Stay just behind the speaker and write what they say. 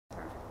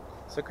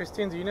So,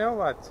 Christine, do you know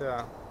what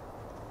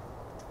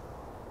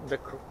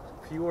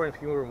fewer and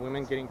fewer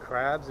women getting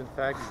crabs? In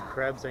fact,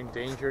 crabs are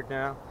endangered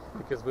now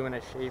because women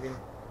are shaving.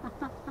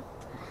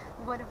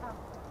 What about?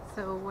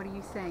 So, what are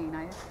you saying?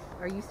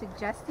 Are you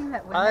suggesting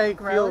that women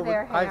grow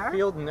their hair? I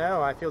feel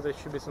there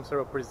should be some sort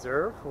of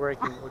preserve where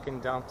we can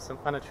dump some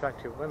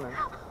unattractive women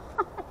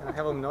and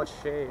have them not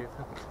shave.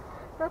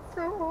 That's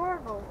so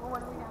horrible. Well,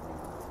 what do we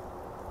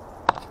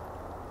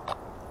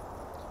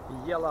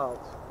have? Yell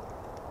out.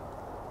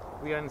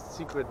 We are in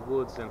secret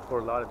woods in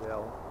Fort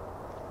Lauderdale.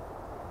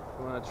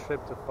 We're on a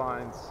trip to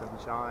find some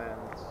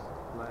giant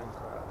land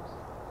crabs.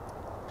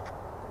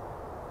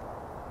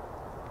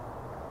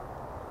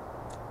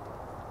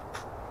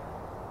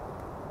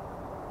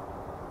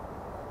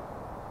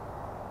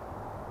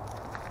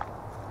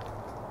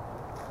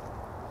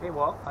 Okay,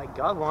 well, I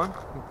got one,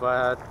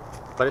 but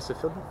it's a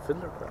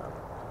fiddler crab.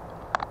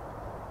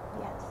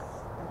 Yes,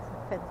 it's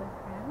a fiddler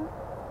crab.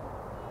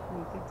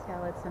 You can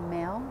tell it's a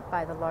male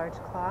by the large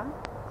claw,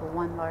 the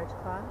one large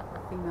claw. The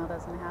female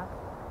doesn't have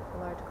a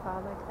large claw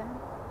like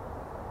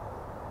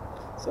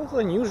that. So it's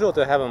unusual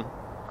to have them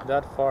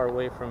that far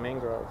away from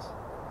mangroves.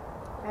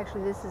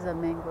 Actually, this is a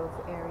mangrove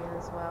area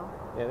as well.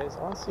 Yeah, there's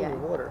also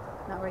water.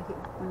 Not right here.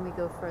 When we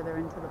go further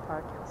into the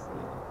park, you'll see.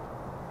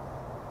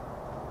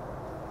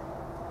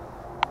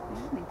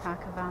 They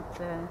talk about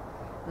the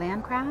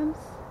land crabs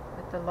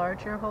with the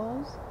larger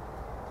holes,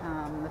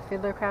 the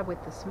fiddler crab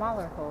with the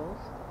smaller holes.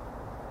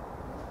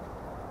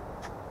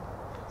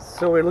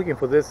 So we're looking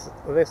for this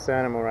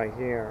animal right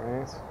here,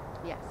 right?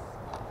 Yes.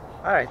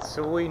 All right,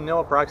 so we know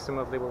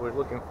approximately what we're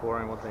looking for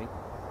and what they...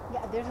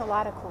 Yeah, there's a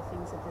lot of cool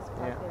things at this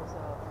park. Yeah. There's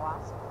a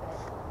wasp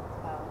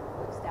that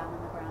lives down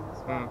in the ground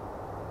as well.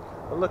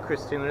 Well, look,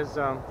 Christine, there's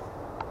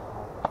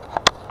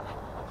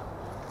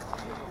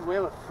we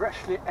have a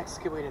freshly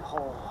excavated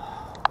hole.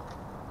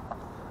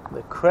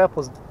 The crab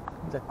was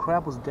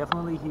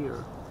definitely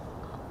here.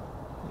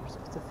 You're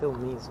supposed to film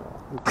me, so.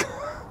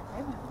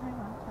 I will.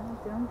 I'm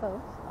doing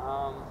both.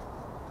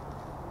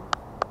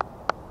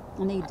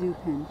 And they do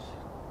pinch.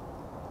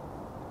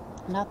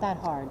 Not that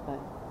hard, but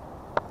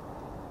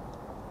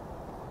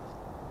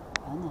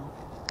enough.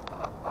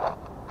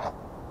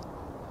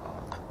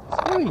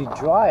 It's really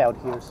dry out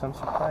here, so I'm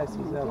surprised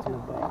he's out here.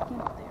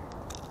 Get up there.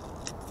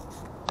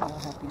 I'll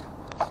help you.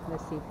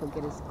 Let's see if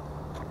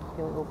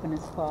he'll open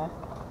his claw.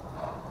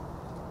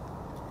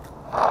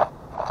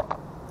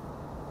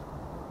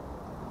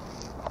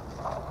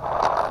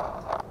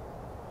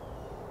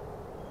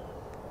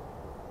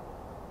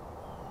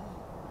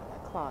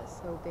 That claw is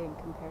so big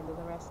compared to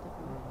the rest of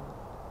them.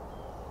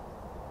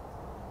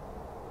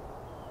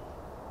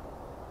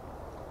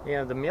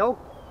 Yeah, the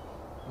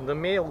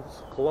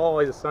male's claw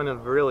is a sign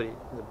of virility.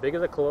 The bigger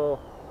the claw,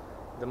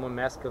 the more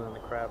masculine the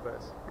crab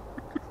is.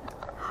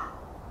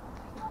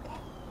 Okay.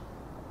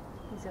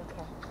 He's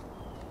okay.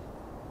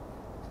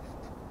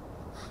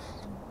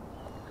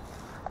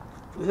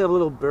 We have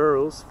little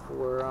burrows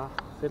for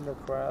fiddler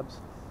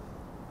crabs.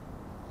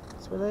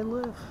 That's where they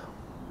live.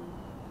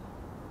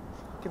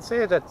 You can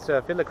say that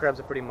fiddler crabs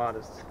are pretty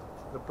modest.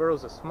 The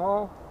burrows are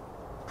small,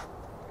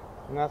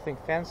 nothing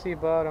fancy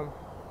about them.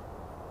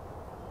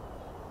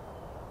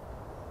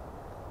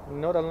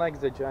 Not unlike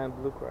the giant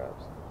blue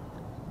crabs.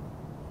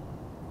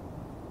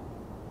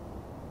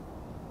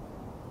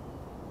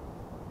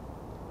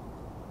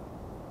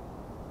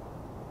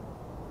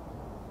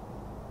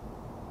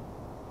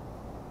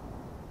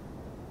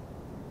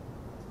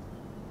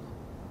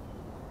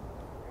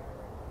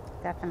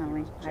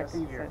 Definitely. Just I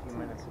think here so a few too.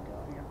 minutes ago.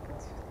 Yeah,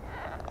 but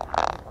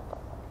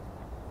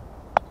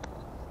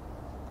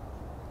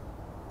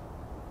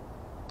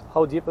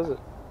How deep is it?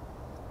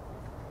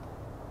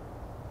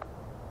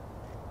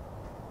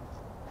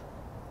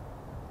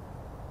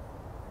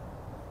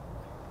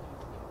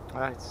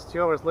 Alright, it's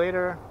 2 hours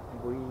later.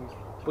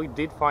 We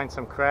did find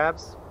some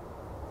crabs,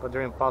 but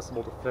they're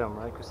impossible to film,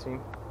 right,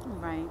 Christine?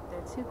 right.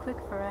 They're too quick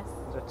for us.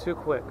 They're too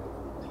quick.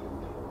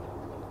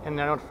 And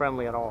they're not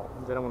friendly at all.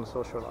 They don't want to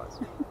socialize.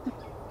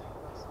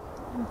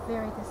 I'm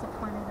very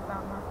disappointed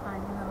about not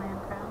finding the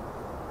land crab.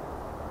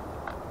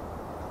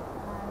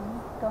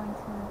 I'm going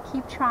to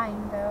keep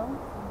trying though.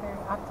 I'm very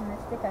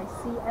optimistic. I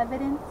see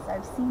evidence.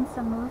 I've seen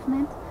some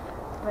movement,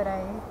 but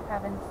I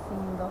haven't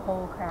seen the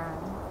whole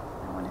crab.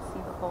 I want to see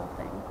the whole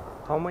thing.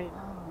 How many?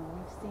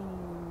 We've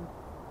seen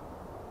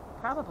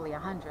probably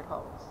 100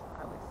 holes,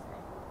 I would say.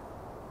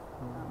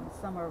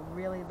 Some are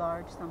really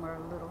large, some are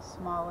a little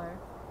smaller,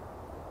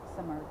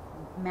 some are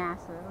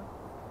massive.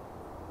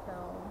 So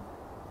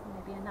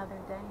maybe another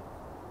day.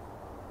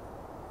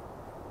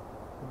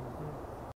 Mm-hmm.